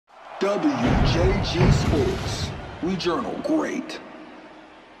WJG Sports. We journal great.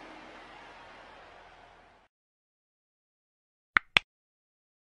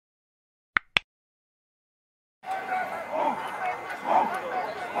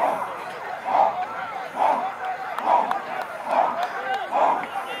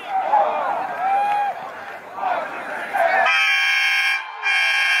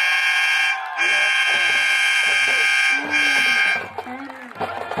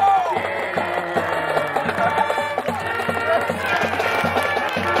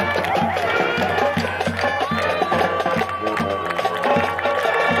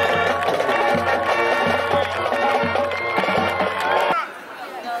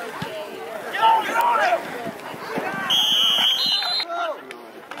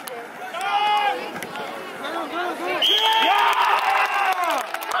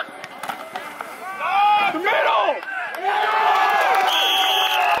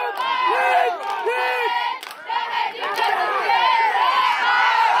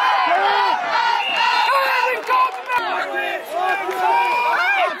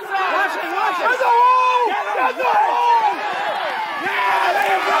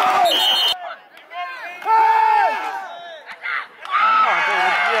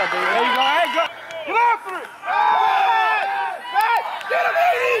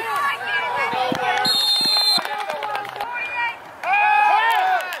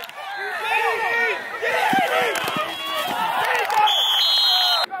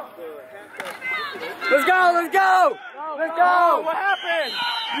 Let's go, let's go! Let's go! What happened?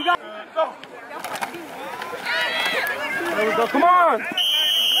 You got go. There we go, come on!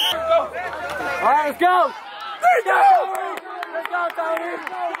 Alright, let's go! Let's go! Let's go, Tony!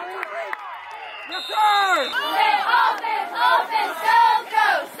 Yes, sir! Stay offense, offense, go,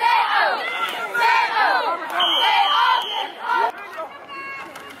 go! Stay out! Stay out! Stay offense, offense!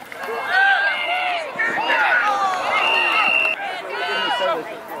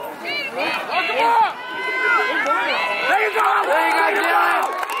 There you go! There you go!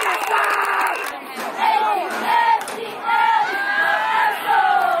 Yes, sir!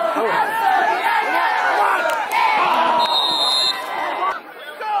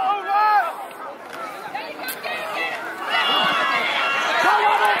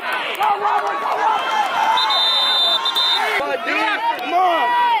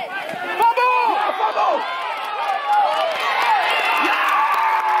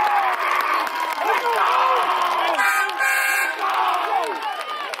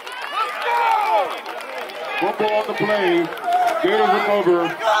 Football on the play. Gators are over.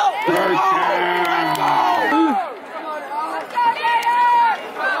 First down.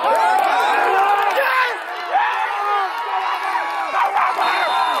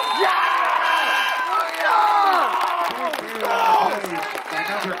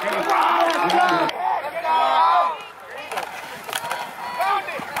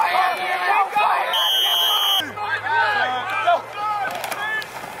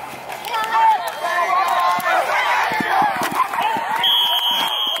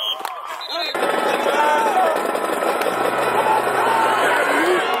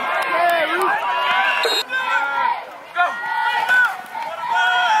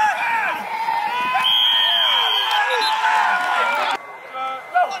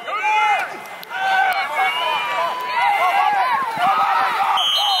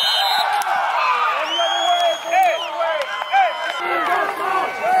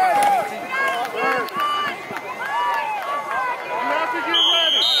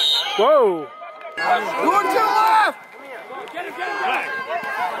 Whoa! Going to the left! Get him,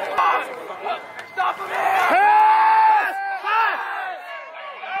 Stop him here! Pass! Pass!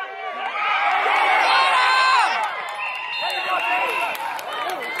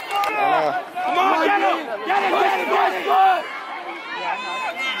 Come on, get him! Get him!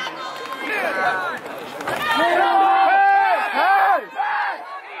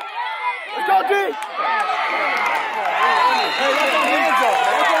 Let's go, D! Hey, let them hands up!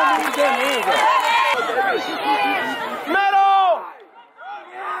 Middle!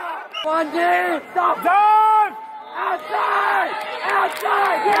 One, D! Stop! Dive! Outside!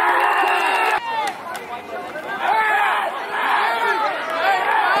 Outside! Yeah!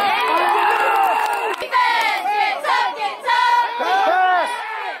 Defense, get tough, get tough! Pass!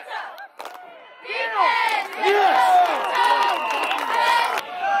 Defense, get Yes!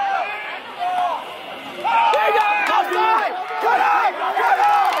 There you go! Outside! Cut out! Cut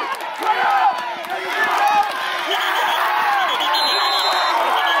out! Cut out!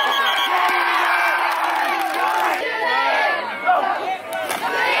 Go!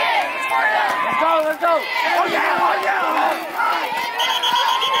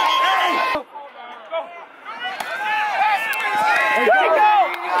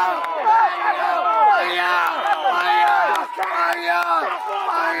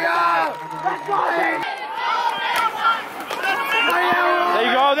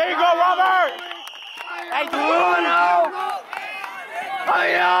 Let's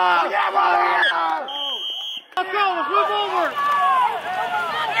go, let's move over.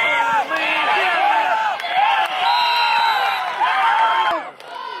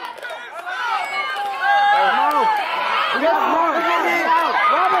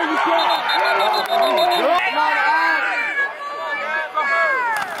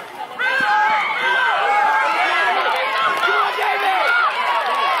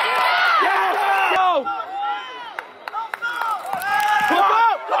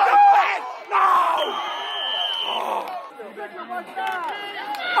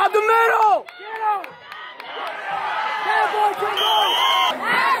 Up the middle!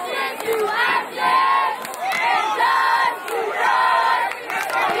 Action to action! And done to done!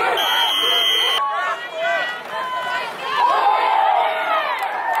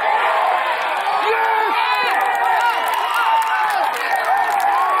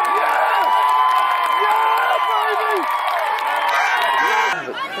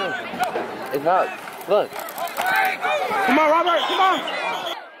 It's not. Look. Come on, Robert, come on!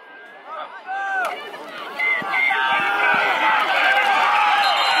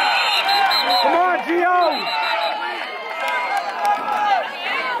 Come on, Gio!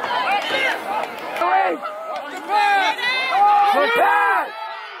 Good pass!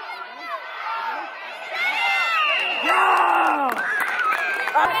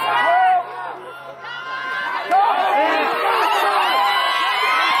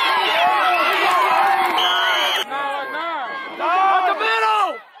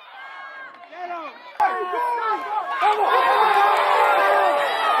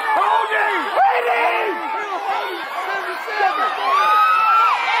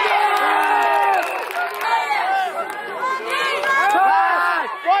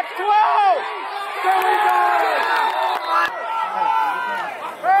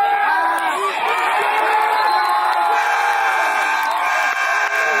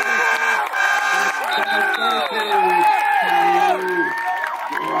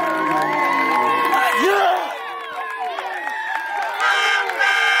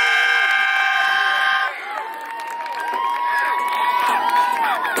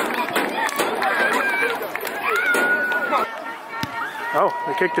 Oh,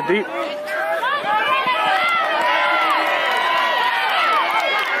 they kicked it deep.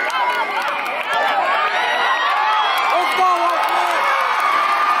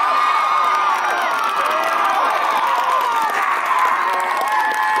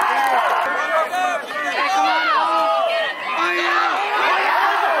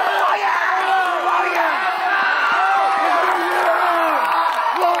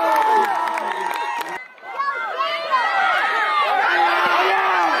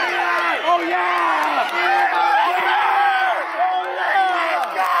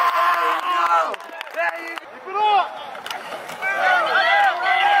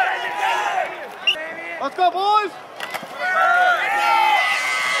 Let's go, boys!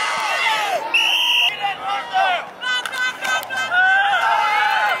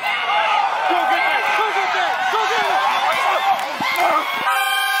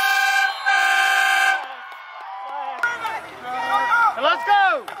 Let's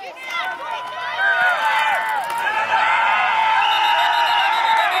go!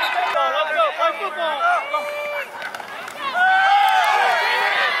 Let's go, play football!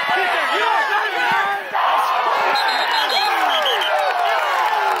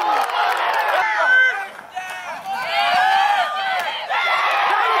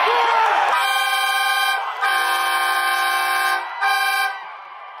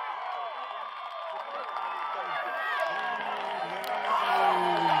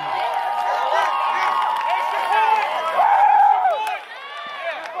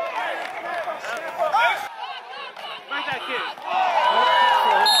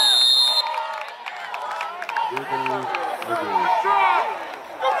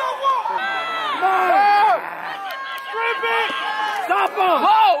 Stop him!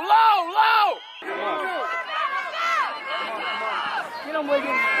 Low, low, low! Get him,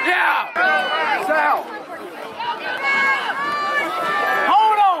 Wiggins. Yeah! Sal!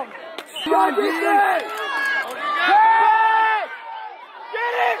 Hold on! Get it!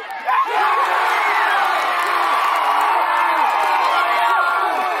 Get it!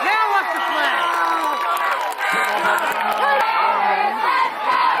 Now what's the plan?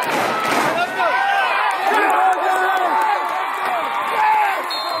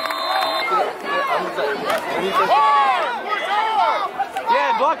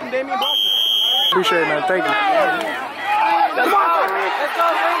 Yeah, block him, Damien, block him. Appreciate it, man. Thank you. Let's go, let's go,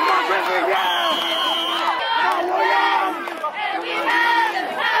 come on, Griffin, yeah! Come on, William!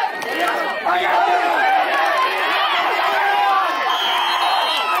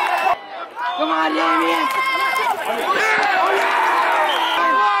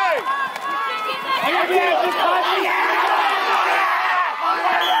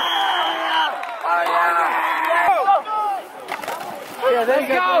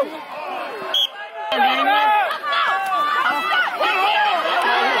 Let's go!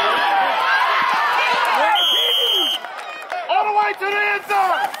 All the way to the end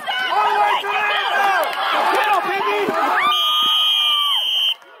zone! All the way to the end zone! Get up, Piggy!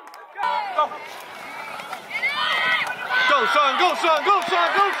 Go, son, go, son, go, son,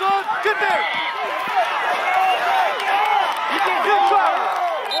 go, son! Get there! You can't do it!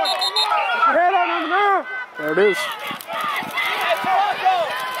 Put your head on the ground! There it is.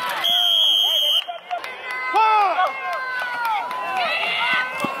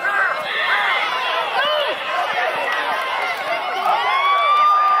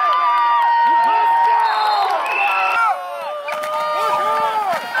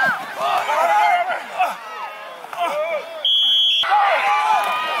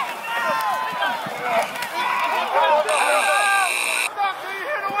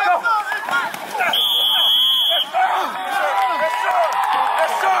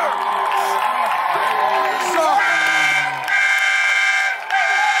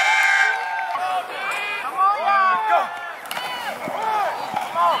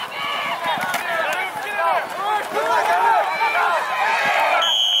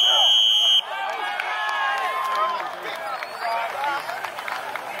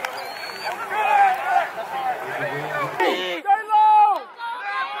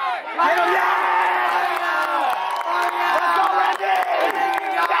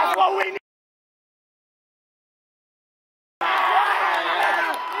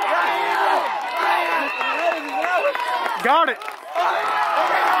 Got it.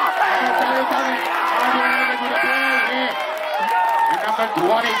 Number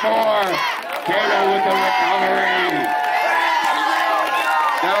 24, Cato with the recovery.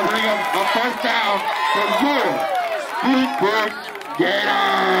 That'll bring him a first down for good. Speed push,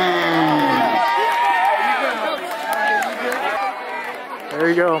 Gators. There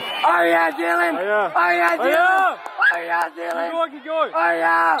you go. Oh yeah, Dylan! Oh yeah. Oh yeah, Oh Dylan! yeah. Oh yeah, Dylan! Keep going, keep going. Oh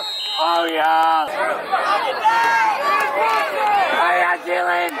yeah! Oh yeah! Oh yeah,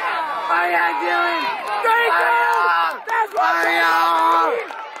 Dylan! Oh yeah, Dylan! There you go! That's what there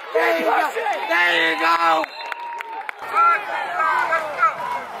you go! There you go!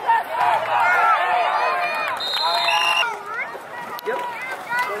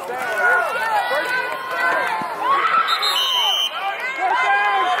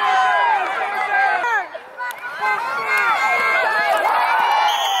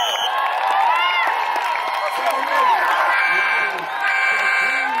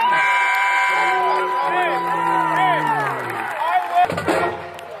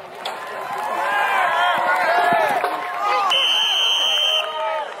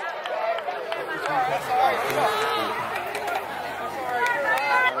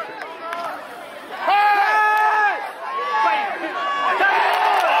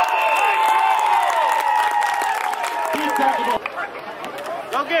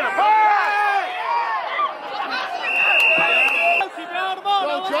 Go get him. Go,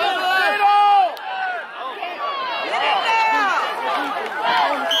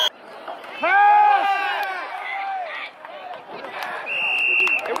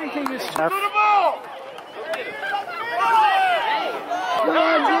 Everything is to the ball.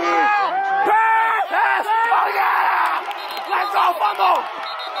 Pass! Oh yeah! Let's go, fumble!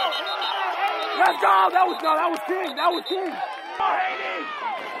 Let's go! That was King. That was King.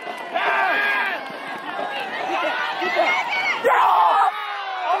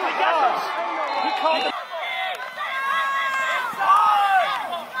 Oh my gosh. He called the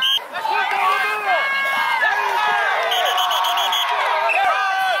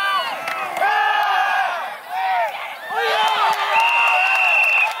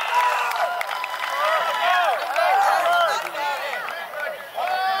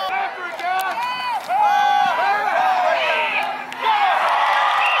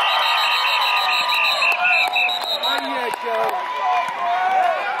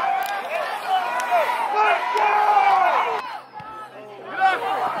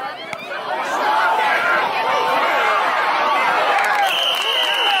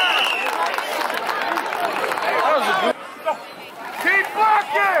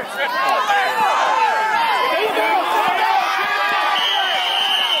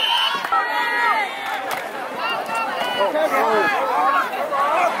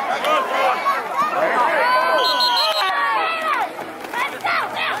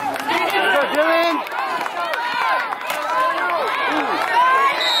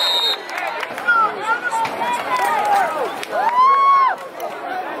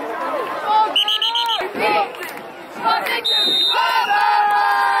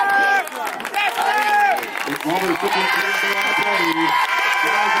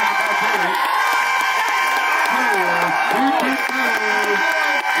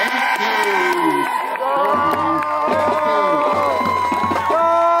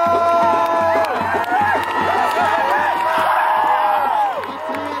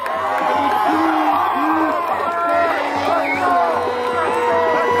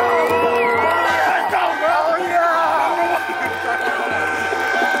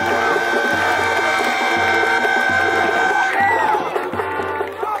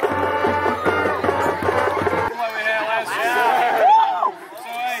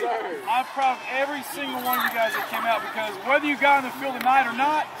guys that came out, because whether you got on the field tonight or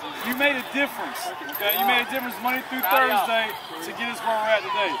not, you made a difference. Okay? You made a difference Monday through Thursday to get us where we're at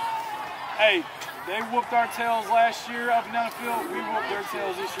today. Hey, they whooped our tails last year up and down the field. We whooped their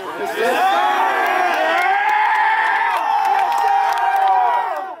tails this year.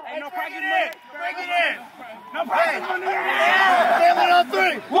 Hey, no breaking in. Break it in. No breaking on the end. Family on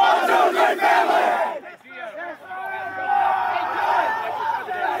 3. 1, 2, 3, family.